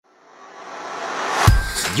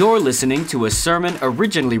You're listening to a sermon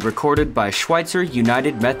originally recorded by Schweitzer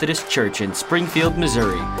United Methodist Church in Springfield,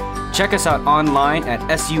 Missouri. Check us out online at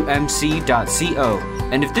sumc.co.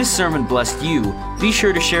 And if this sermon blessed you, be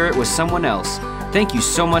sure to share it with someone else. Thank you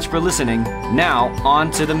so much for listening. Now,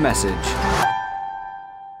 on to the message.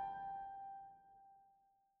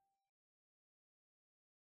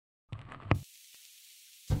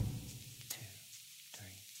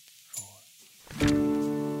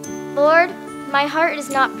 Lord, my heart is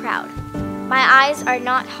not proud. My eyes are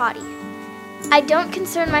not haughty. I don't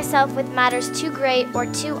concern myself with matters too great or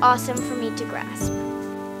too awesome for me to grasp.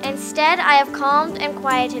 Instead, I have calmed and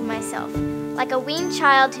quieted myself, like a weaned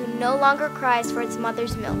child who no longer cries for its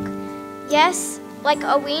mother's milk. Yes, like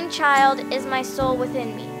a weaned child is my soul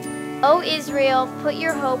within me. O Israel, put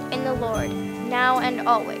your hope in the Lord, now and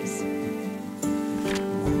always.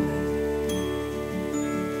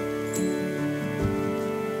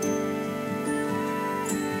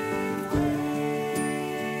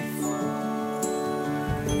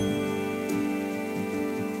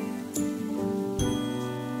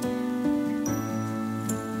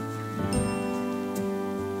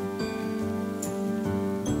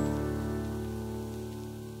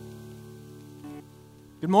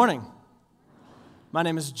 Good morning. My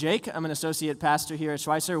name is Jake. I'm an associate pastor here at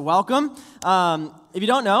Schweitzer. Welcome. If you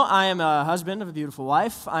don't know, I am a husband of a beautiful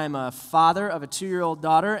wife. I am a father of a 2-year-old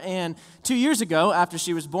daughter. And 2 years ago, after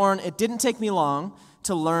she was born, it didn't take me long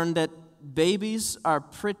to learn that babies are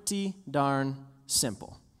pretty darn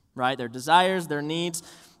simple, right? Their desires, their needs,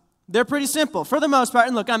 they're pretty simple for the most part.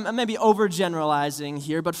 And look, I'm maybe overgeneralizing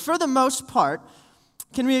here, but for the most part,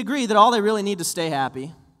 can we agree that all they really need to stay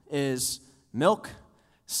happy is milk,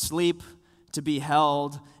 sleep, to be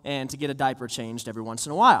held, and to get a diaper changed every once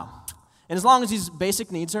in a while? And as long as these basic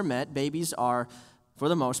needs are met, babies are, for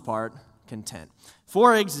the most part, content.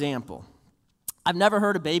 For example, I've never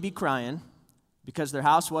heard a baby crying because their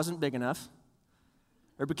house wasn't big enough,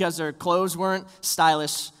 or because their clothes weren't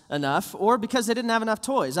stylish enough, or because they didn't have enough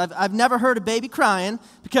toys. I've never heard a baby crying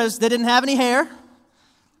because they didn't have any hair,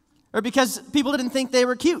 or because people didn't think they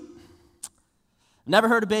were cute. Never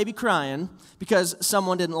heard a baby crying because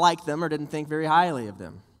someone didn't like them or didn't think very highly of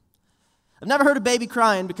them. I've never heard a baby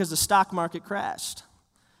crying because the stock market crashed.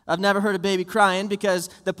 I've never heard a baby crying because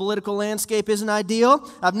the political landscape isn't ideal.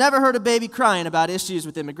 I've never heard a baby crying about issues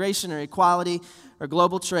with immigration or equality or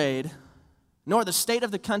global trade, nor the state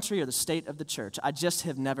of the country or the state of the church. I just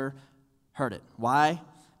have never heard it. Why?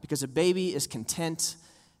 Because a baby is content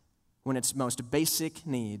when its most basic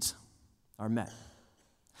needs are met.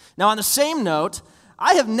 Now, on the same note,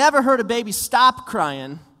 I have never heard a baby stop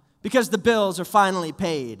crying because the bills are finally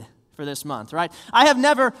paid for this month, right? I have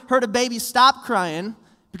never heard a baby stop crying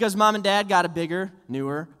because mom and dad got a bigger,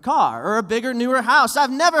 newer car or a bigger, newer house. I've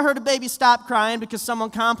never heard a baby stop crying because someone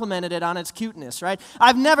complimented it on its cuteness, right?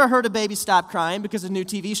 I've never heard a baby stop crying because a new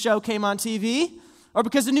TV show came on TV or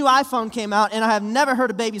because a new iPhone came out, and I have never heard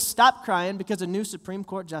a baby stop crying because a new Supreme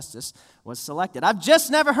Court justice was selected. I've just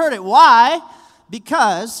never heard it. Why?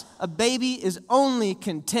 Because a baby is only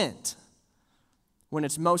content when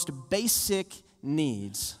its most basic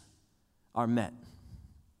needs are met.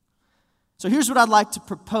 So here's what I'd like to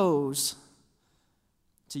propose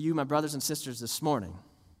to you, my brothers and sisters, this morning,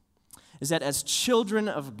 is that as children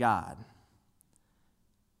of God,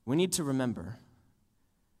 we need to remember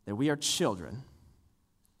that we are children,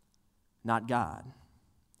 not God.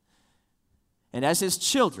 And as His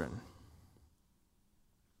children,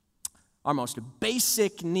 our most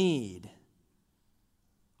basic need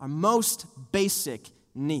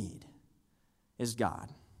is God.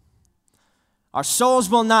 Our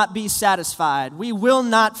souls will not be satisfied. We will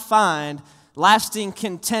not find lasting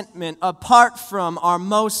contentment apart from our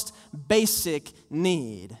most basic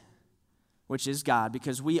need, which is God,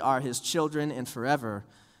 because we are His children and forever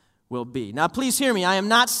will be. Now, please hear me. I am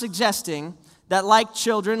not suggesting that like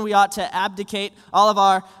children, we ought to abdicate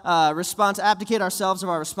abdicate ourselves of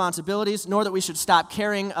our responsibilities, nor that we should stop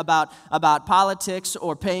caring about politics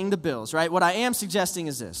or paying the bills, right? What I am suggesting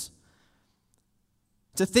is this: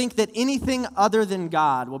 to think that anything other than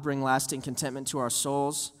God will bring lasting contentment to our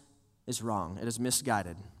souls is wrong. It is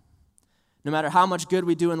misguided. No matter how much good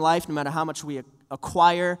we do in life, no matter how much we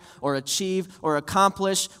acquire or achieve or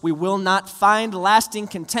accomplish, we will not find lasting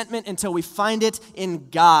contentment until we find it in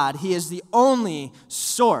God. He is the only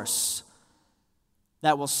source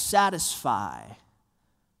that will satisfy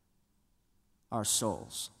our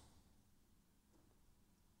souls.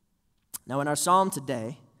 Now, in our psalm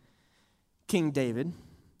today, King David,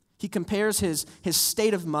 he compares his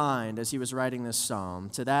state of mind as he was writing this psalm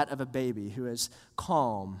to that of a baby who is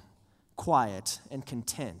calm, quiet, and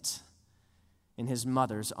content in his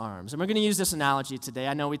mother's arms. And we're going to use this analogy today.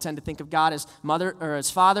 I know we tend to think of God as mother or as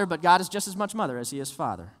father, but God is just as much mother as he is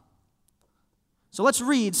father. So let's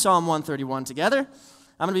read Psalm 131 together.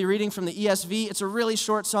 I'm going to be reading from the ESV. It's a really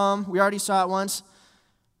short psalm. We already saw it once.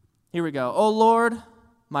 Here we go. O Lord,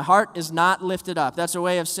 my heart is not lifted up. That's a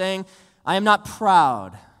way of saying, I am not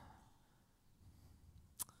proud.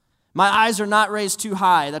 My eyes are not raised too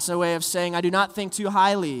high. That's a way of saying, I do not think too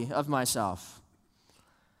highly of myself.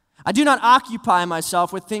 I do not occupy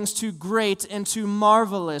myself with things too great and too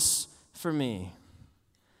marvelous for me.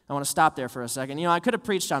 I want to stop there for a second. You know, I could have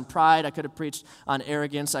preached on pride. I could have preached on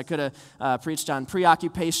arrogance. I could have preached on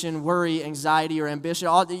preoccupation, worry, anxiety, or ambition.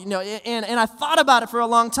 And I thought about it for a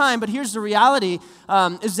long time, but here's the reality,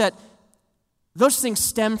 is that those things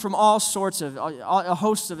stem from all sorts of, a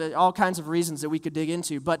host of, all kinds of reasons that we could dig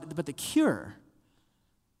into. But the cure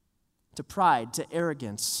to pride, to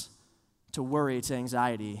arrogance, to worry, to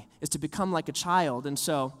anxiety, is to become like a child. And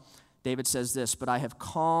so David says this, but I have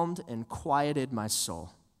calmed and quieted my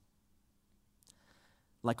soul,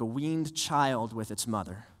 like a weaned child with its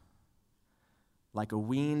mother. Like a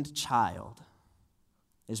weaned child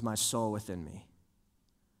is my soul within me.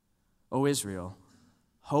 O Israel,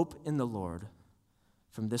 hope in the Lord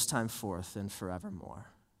from this time forth and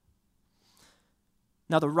forevermore.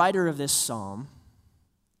 Now, the writer of this psalm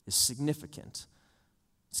is significant.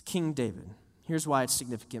 It's King David. Here's why it's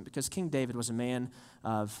significant, because King David was a man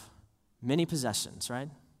of many possessions, right?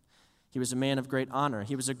 He was a man of great honor.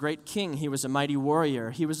 He was a great king. He was a mighty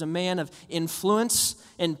warrior. He was a man of influence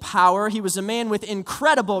and power. He was a man with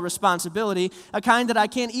incredible responsibility, a kind that I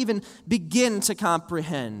can't even begin to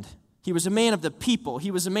comprehend. He was a man of the people.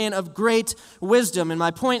 He was a man of great wisdom. And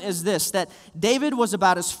my point is this, that David was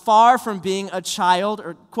about as far from being a child,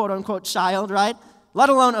 or quote-unquote child, right? Let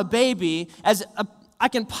alone a baby, as I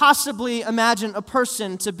can possibly imagine a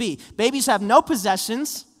person to be. Babies have no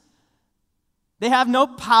possessions. They have no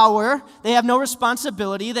power. They have no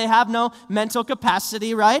responsibility. They have no mental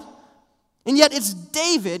capacity, right? And yet it's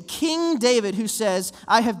David, King David, who says,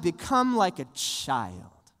 I have become like a child,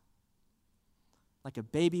 like a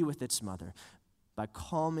baby with its mother, by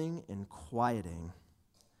calming and quieting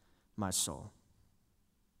my soul.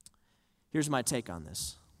 Here's my take on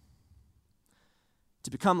this. To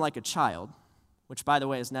become like a child, which, by the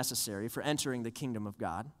way, is necessary for entering the kingdom of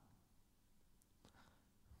God,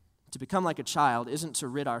 to become like a child isn't to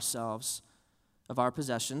rid ourselves of our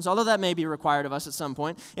possessions, although that may be required of us at some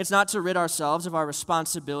point. It's not to rid ourselves of our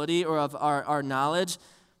responsibility or of our knowledge.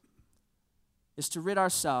 It's to rid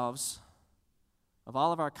ourselves of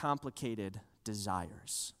all of our complicated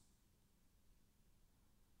desires.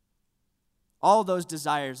 All those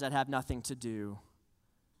desires that have nothing to do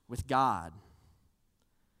with God.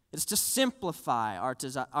 It's to simplify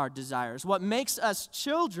our desires. What makes us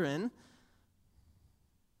children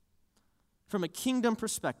from a kingdom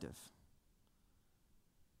perspective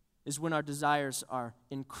is when our desires are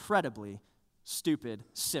incredibly stupid,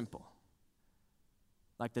 simple.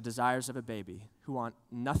 Like the desires of a baby who want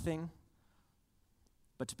nothing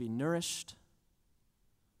but to be nourished,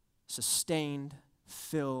 sustained,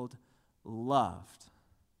 filled, loved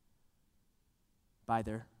by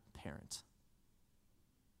their parent.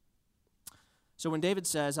 So when David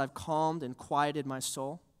says, I've calmed and quieted my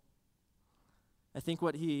soul, I think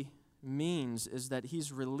what he means is that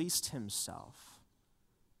he's released himself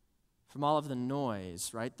from all of the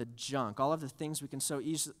noise, right? The junk, all of the things we can so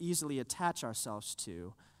easily attach ourselves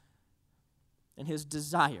to. And his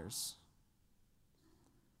desires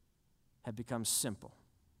have become simple.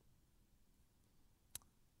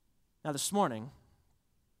 Now this morning,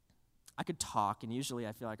 I could talk, and usually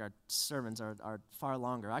I feel like our sermons are far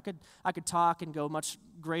longer. I could talk and go much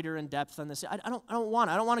greater in depth on this. I don't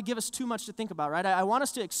want to give us too much to think about, right? I want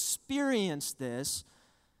us to experience this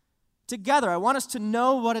together. I want us to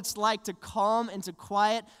know what it's like to calm and to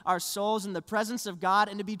quiet our souls in the presence of God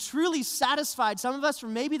and to be truly satisfied, some of us for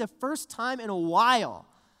maybe the first time in a while.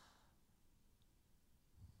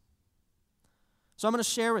 So I'm going to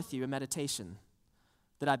share with you a meditation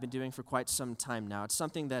that I've been doing for quite some time now. It's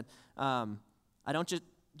something that I don't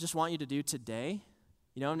just want you to do today.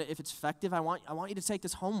 You know, if it's effective, I want you to take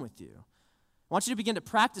this home with you. I want you to begin to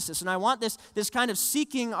practice this, and I want this kind of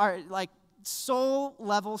seeking our soul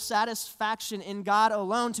level satisfaction in God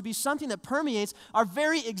alone to be something that permeates our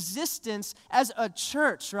very existence as a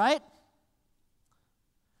church, right?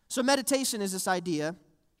 So meditation is this idea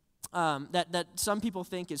that some people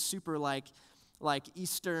think is super like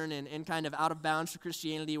Eastern and kind of out of bounds for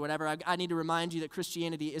Christianity, whatever. I need to remind you that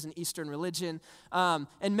Christianity is an Eastern religion. And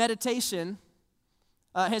meditation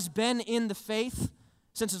has been in the faith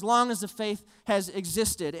since as long as the faith has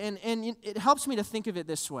existed. And it helps me to think of it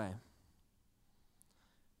this way.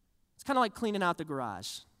 It's kind of like cleaning out the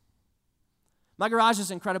garage. My garage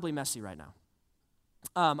is incredibly messy right now.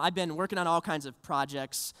 I've been working on all kinds of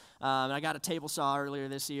projects, and I got a table saw earlier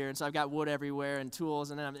this year, and so I've got wood everywhere and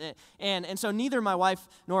tools, and so neither my wife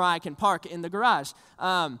nor I can park in the garage.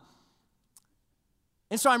 And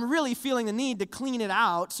so I'm really feeling the need to clean it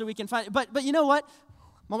out so we can find it. But you know what?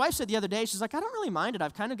 My wife said the other day, she's like, I don't really mind it.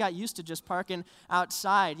 I've kind of got used to just parking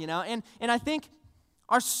outside, And I think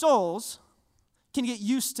our souls can get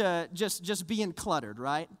used to just being cluttered,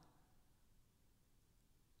 right?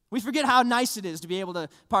 We forget how nice it is to be able to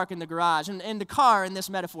park in the garage. And the car in this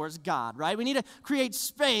metaphor is God, right? We need to create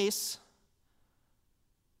space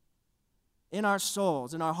in our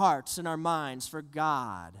souls, in our hearts, in our minds for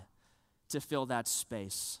God to fill that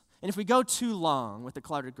space. And if we go too long with the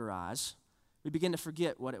cluttered garage, we begin to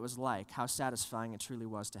forget what it was like, how satisfying it truly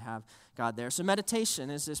was to have God there. So meditation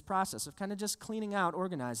is this process of kind of just cleaning out,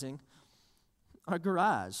 organizing our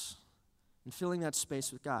garage and filling that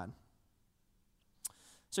space with God.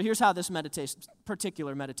 So here's how this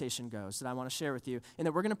particular meditation goes that I want to share with you and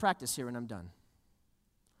that we're going to practice here when I'm done.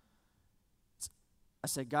 I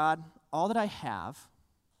say, God, all that I have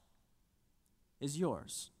is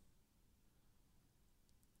yours.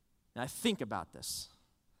 And I think about this.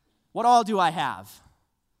 What all do I have?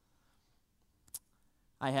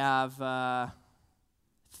 I have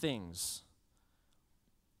things,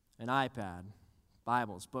 an iPad,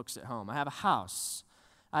 Bibles, books at home. I have a house.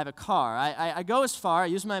 I have a car. I go as far, I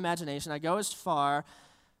use my imagination, I go as far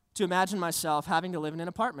to imagine myself having to live in an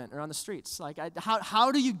apartment or on the streets. Like,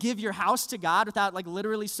 how do you give your house to God without, like,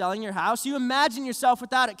 literally selling your house? You imagine yourself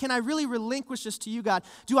without it. Can I really relinquish this to you, God?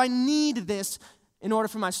 Do I need this in order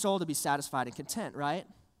for my soul to be satisfied and content, right?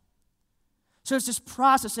 So it's this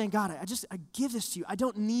process saying, God, I give this to you. I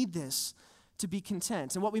don't need this to be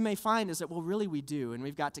content. And what we may find is that, well, really we do, and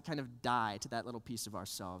we've got to kind of die to that little piece of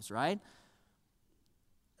ourselves, right?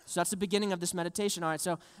 So that's the beginning of this meditation. All right,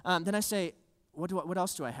 so then I say, what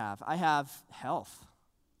else do I have? I have health,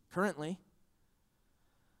 currently.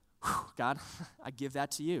 Whew, God, I give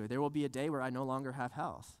that to you. There will be a day where I no longer have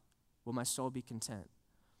health. Will my soul be content?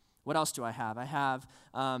 What else do I have? I have,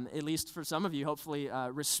 at least for some of you, hopefully,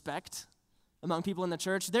 respect among people in the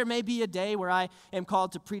church. There may be a day where I am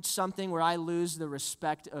called to preach something where I lose the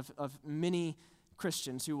respect of many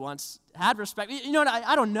Christians who once had respect. You know what?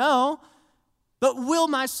 I don't know. But will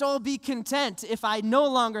my soul be content if I no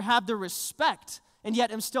longer have the respect and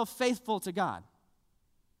yet am still faithful to God?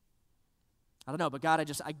 I don't know, but God,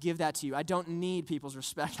 I give that to you. I don't need people's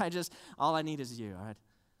respect. All I need is you, all right?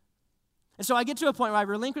 And so I get to a point where I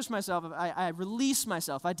relinquish myself, I release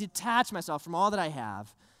myself, I detach myself from all that I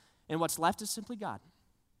have, and what's left is simply God.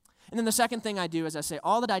 And then the second thing I do is I say,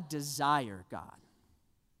 all that I desire, God,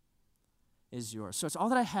 is yours. So it's all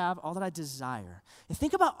that I have, all that I desire. And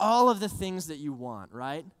think about all of the things that you want,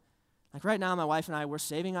 right? Like right now, my wife and I, we're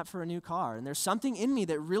saving up for a new car, and there's something in me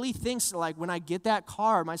that really thinks, like, when I get that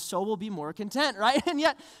car, my soul will be more content, right? And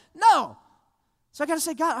yet, no. So I got to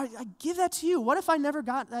say, God, I give that to you. What if I never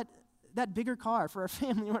got that bigger car for our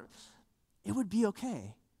family? It would be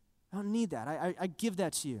okay. I don't need that. I give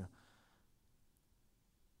that to you.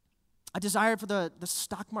 I desire for the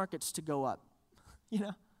stock markets to go up,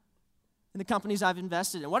 in the companies I've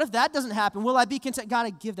invested in. What if that doesn't happen? Will I be content? God,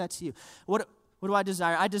 I give that to you. What do I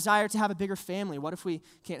desire? I desire to have a bigger family. What if we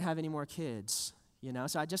can't have any more kids?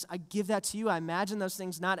 So I give that to you. I imagine those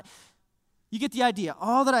things not. You get the idea.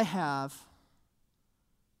 All that I have,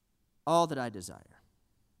 all that I desire,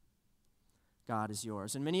 God, is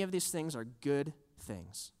yours. And many of these things are good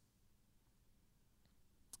things.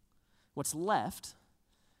 What's left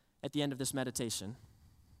at the end of this meditation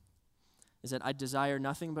is that I desire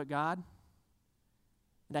nothing but God,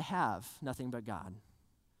 and I have nothing but God. And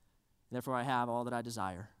therefore, I have all that I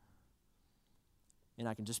desire, and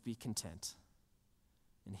I can just be content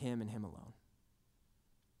in Him and Him alone.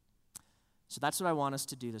 So that's what I want us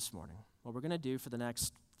to do this morning. What we're going to do for the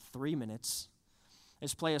next 3 minutes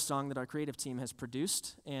is play a song that our creative team has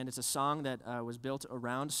produced, and it's a song that was built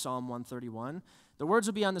around Psalm 131. The words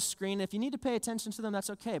will be on the screen. If you need to pay attention to them, that's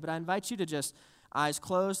okay, but I invite you to just eyes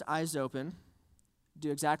closed, eyes open,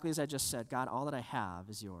 do exactly as I just said. God, all that I have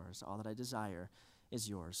is yours. All that I desire is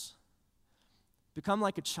yours. Become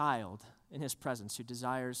like a child in His presence who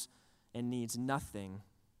desires and needs nothing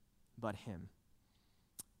but Him.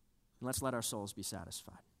 And let's let our souls be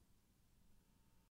satisfied.